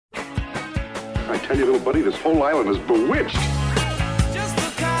I tell you, little buddy, this whole island is bewitched. Just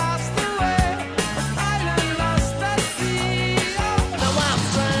across the way, an island lost at sea. Now I'm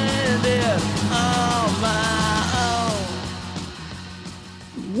stranded on my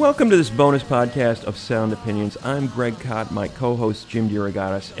own. Welcome to this bonus podcast of Sound Opinions. I'm Greg Cott, my co-host Jim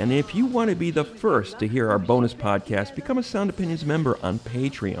DeRogatis, and if you want to be the first to hear our bonus podcast, become a Sound Opinions member on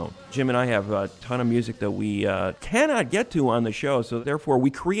Patreon. Jim and I have a ton of music that we cannot get to on the show, so therefore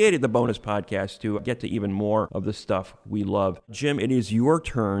we created the bonus podcast to get to even more of the stuff we love. Jim, it is your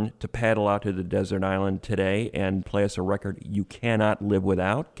turn to paddle out to the desert island today and play us a record you cannot live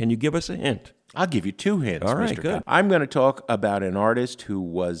without. Can you give us a hint? I'll give you 2 hints, All right, Mr. good. Cott. I'm going to talk about an artist who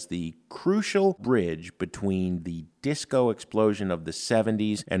was the crucial bridge between the disco explosion of the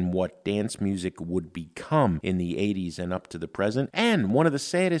 70s and what dance music would become in the 80s and up to the present, and one of the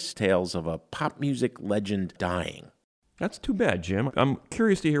saddest tales of a pop music legend dying. That's too bad, Jim. I'm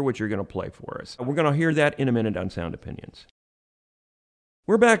curious to hear what you're going to play for us. We're going to hear that in a minute on Sound Opinions.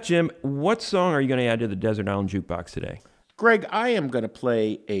 We're back, Jim. What song are you going to add to the Desert Island Jukebox today? Greg, I am going to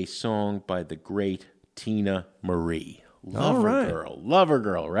play a song by the great Tina Marie. Lover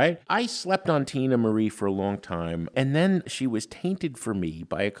girl, right? I slept on Tina Marie for a long time, and then she was tainted for me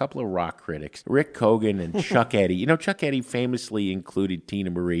by a couple of rock critics, Rick Cogan and Chuck Eddy. You know, Chuck Eddy famously included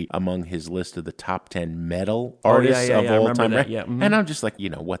Tina Marie among his list of the top 10 metal artists of all time. Right? Yeah. Mm-hmm. And I'm just like,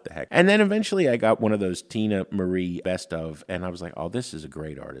 what the heck? And then eventually I got one of those Tina Marie best of, and I was like, oh, this is a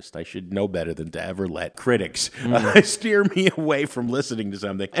great artist. I should know better than to ever let critics steer me away from listening to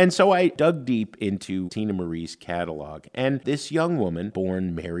something. And so I dug deep into Tina Marie's catalog. And this young woman,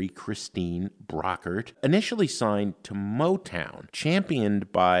 born Mary Christine Brockert, initially signed to Motown,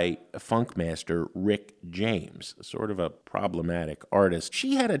 championed by funk master Rick James, sort of a problematic artist.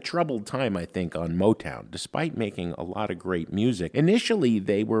 She had a troubled time, I think, on Motown, despite making a lot of great music. Initially,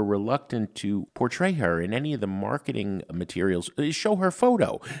 they were reluctant to portray her in any of the marketing materials, show her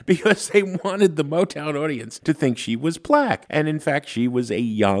photo, because they wanted the Motown audience to think she was black. And in fact, she was a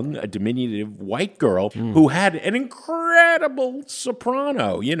young, a diminutive white girl who had an incredible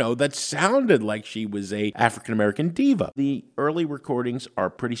soprano, that sounded like she was a African-American diva. The early recordings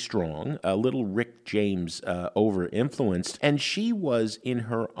are pretty strong, a little Rick James over-influenced, and she was in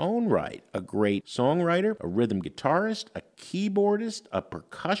her own right a great songwriter, a rhythm guitarist, a keyboardist, a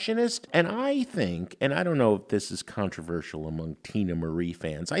percussionist, and I think, and I don't know if this is controversial among Tina Marie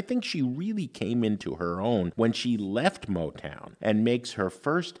fans, I think she really came into her own when she left Motown and makes her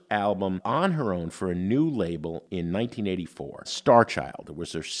first album on her own for a new label in 1984, Starchild. It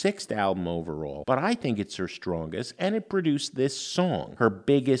was her 6th album overall, but I think it's her strongest, and it produced this song, her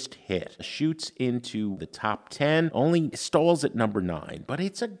biggest hit. Shoots into the top 10, only stalls at number 9, but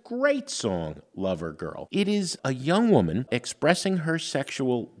it's a great song, Lover Girl. It is a young woman expressing her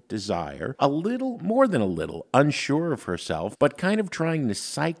sexual desire, a little, more than a little, unsure of herself, but kind of trying to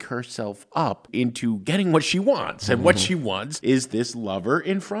psych herself up into getting what she wants. And what she wants is this lover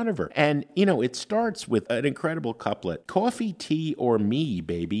in front of her. And, it starts with an incredible couplet. Coffee, tea, or me,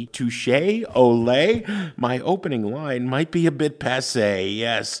 baby. Touché, olé. My opening line might be a bit passé,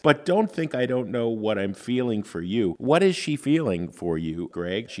 yes. But don't think I don't know what I'm feeling for you. What is she feeling for you,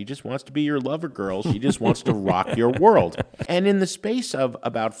 Greg? She just wants to be your lover girl. She just wants to rock your world. And in the space of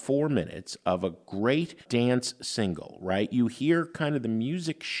about 4 minutes of a great dance single, right? You hear kind of the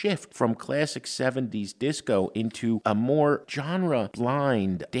music shift from classic 70s disco into a more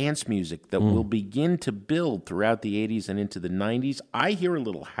genre-blind dance music that will begin to build throughout the 80s and into the 90s. I hear a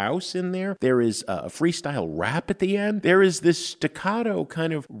little house in there. There is a freestyle rap at the end. There is this staccato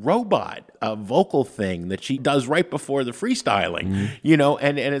kind of robot vocal thing that she does right before the freestyling,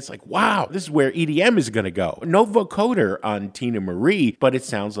 and it's like, wow, this is where EDM is going to go. No vocoder on Tina Marie, but it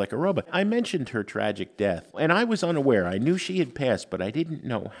sounds like a robot. I mentioned her tragic death, and I was unaware. I knew she had passed, but I didn't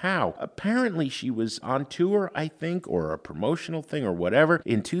know how. Apparently, she was on tour, I think, or a promotional thing or whatever,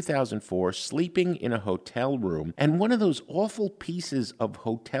 in 2004, sleeping in a hotel room, and one of those awful pieces of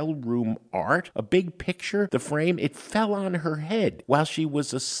hotel room art, a big picture, the frame, it fell on her head while she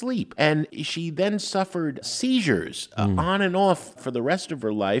was asleep, and she then suffered seizures on and off for the rest of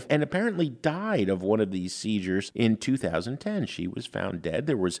her life, and apparently died of one of these seizures in 2010. She was found dead.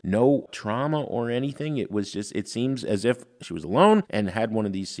 There was no trauma or anything. It was just, it seems as if she was alone and had one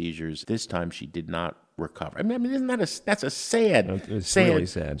of these seizures. This time she did not recover. I mean, isn't that that's a really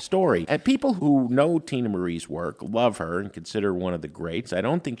sad story? And people who know Tina Marie's work love her and consider her one of the greats. I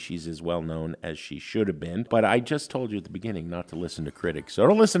don't think she's as well known as she should have been, but I just told you at the beginning not to listen to critics. So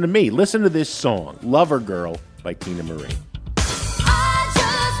don't listen to me. Listen to this song, Lover Girl by Tina Marie.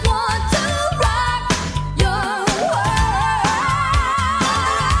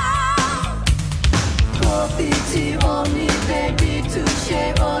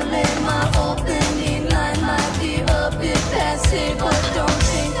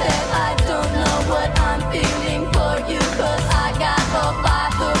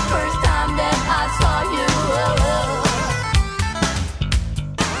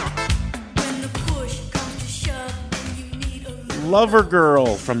 Lover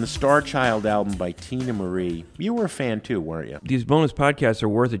Girl from the Star Child album by Tina Marie. You were a fan too, weren't you? These bonus podcasts are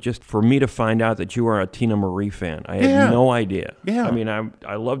worth it just for me to find out that you are a Tina Marie fan. I had no idea. Yeah. I mean,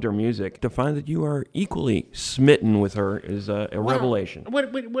 I loved her music. To find that you are equally smitten with her is a revelation.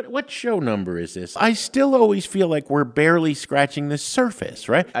 What show number is this? I still always feel like we're barely scratching the surface,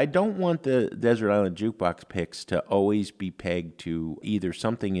 right? I don't want the Desert Island Jukebox picks to always be pegged to either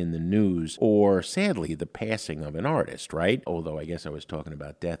something in the news or, sadly, the passing of an artist, right? Although I guess I was talking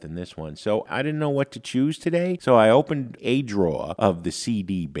about death in this one. So I didn't know what to choose today. So I opened a drawer of the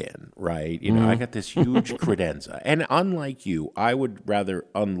CD bin, right? You know, I got this huge credenza. And unlike you, I would rather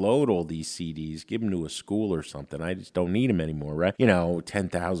unload all these CDs, give them to a school or something. I just don't need them anymore, right?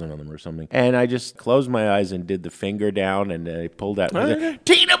 10,000 of them or something. And I just closed my eyes and did the finger down and I pulled out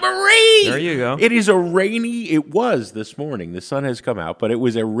Tina Marie! There you go. It is a rainy, it was this morning. The sun has come out, but it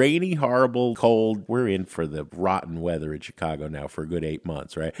was a rainy, horrible, cold. We're in for the rotten weather in Chicago now for a good 8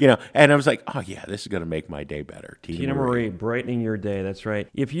 months, right? And I was like, oh yeah, this is going to make my day better. Tina Marie, brightening your day. That's right.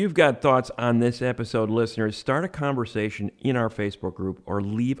 If you've got thoughts on this episode, listeners, start a conversation in our Facebook group or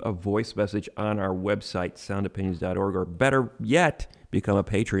leave a voice message on our website, soundopinions.org, or better yet, become a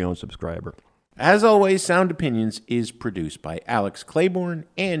Patreon subscriber. As always, Sound Opinions is produced by Alex Claiborne,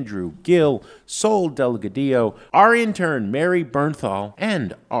 Andrew Gill, Sol Delgadillo, our intern, Mary Bernthal,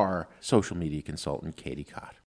 and our social media consultant, Katie Cott.